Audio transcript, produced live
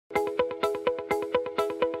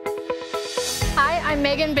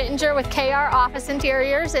I'm Megan Bittinger with KR Office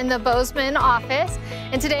Interiors in the Bozeman office,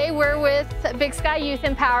 and today we're with Big Sky Youth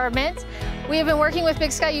Empowerment. We have been working with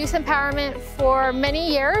Big Sky Youth Empowerment for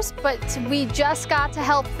many years, but we just got to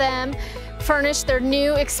help them furnish their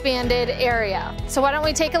new expanded area. So why don't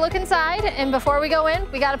we take a look inside, and before we go in,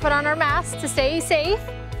 we got to put on our masks to stay safe.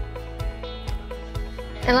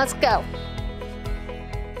 And let's go.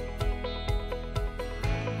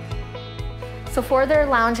 So for their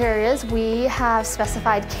lounge areas, we have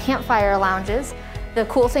specified campfire lounges. The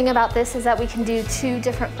cool thing about this is that we can do 2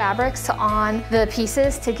 different fabrics on the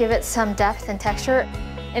pieces to give it some depth and texture.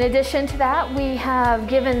 In addition to that, we have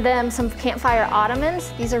given them some campfire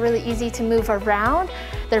ottomans. These are really easy to move around.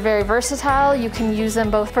 They're very versatile. You can use them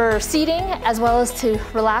both for seating as well as to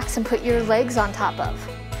relax and put your legs on top of.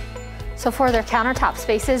 So for their countertop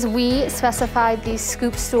spaces, we specified these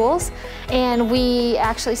scoop stools, and we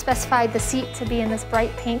actually specified the seat to be in this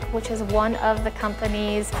bright pink, which is one of the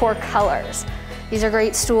company's core colors. These are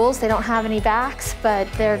great stools. They don't have any backs, but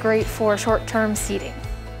they're great for short-term seating.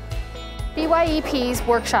 BYEP's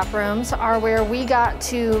workshop rooms are where we got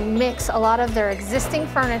to mix a lot of their existing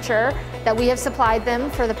furniture that we have supplied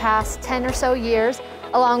them for the past 10 or so years,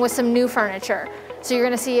 along with some new furniture. So you're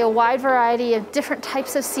going to see a wide variety of different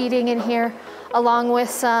types of seating in here, along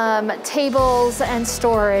with some tables and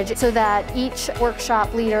storage, so that each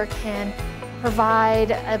workshop leader can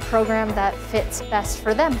provide a program that fits best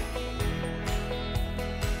for them.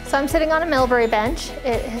 So I'm sitting on a Millbury bench.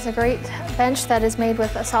 It is a great bench that is made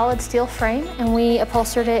with a solid steel frame, and we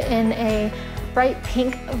upholstered it in a bright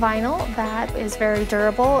pink vinyl that is very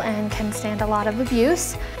durable and can stand a lot of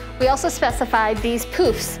abuse. We also specified these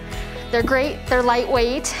poofs. They're great, they're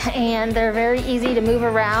lightweight, and they're very easy to move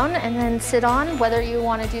around and then sit on, whether you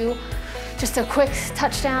want to do just a quick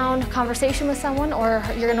touchdown conversation with someone or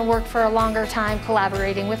you're going to work for a longer time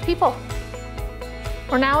collaborating with people.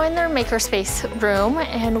 We're now in their makerspace room,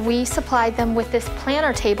 and we supplied them with this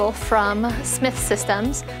planner table from Smith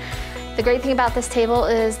Systems. The great thing about this table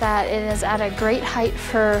is that it is at a great height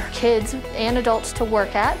for kids and adults to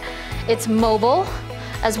work at. It's mobile,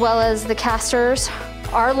 as well as the casters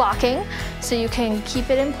are locking, so you can keep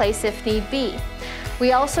it in place if need be.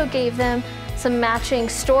 We also gave them some matching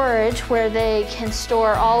storage where they can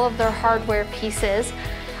store all of their hardware pieces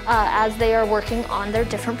as they are working on their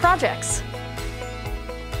different projects.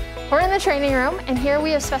 We're in the training room, and here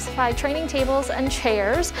we have specified training tables and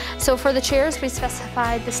chairs. So for the chairs, we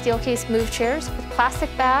specified the steel case move chairs with plastic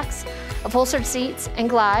backs, upholstered seats, and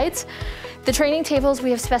glides. The training tables, we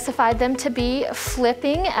have specified them to be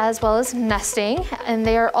flipping as well as nesting, and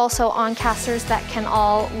they are also on casters that can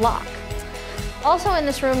all lock. Also in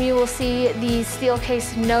this room, you will see these steel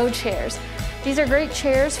case node chairs. These are great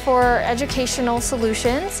chairs for educational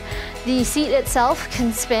solutions. The seat itself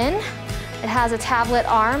can spin. It has a tablet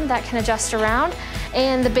arm that can adjust around,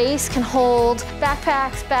 and the base can hold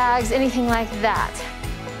backpacks, bags, anything like that.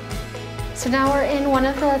 So now we're in one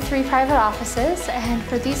of the 3 private offices, and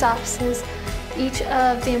for these offices, each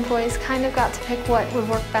of the employees kind of got to pick what would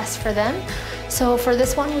work best for them. So for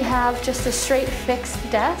this one, we have just a straight fixed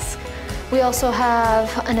desk. We also have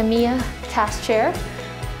an EMEA task chair,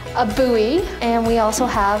 a buoy, and we also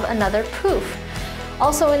have another poof.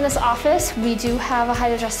 Also in this office, we do have a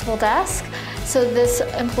height adjustable desk, so this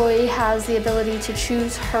employee has the ability to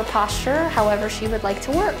choose her posture however she would like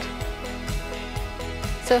to work.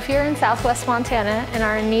 So if you're in Southwest Montana and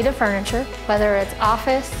are in need of furniture, whether it's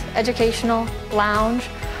office, educational, lounge,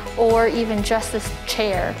 or even just this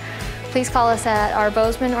chair, please call us at our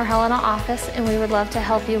Bozeman or Helena office, and we would love to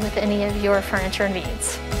help you with any of your furniture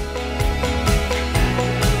needs.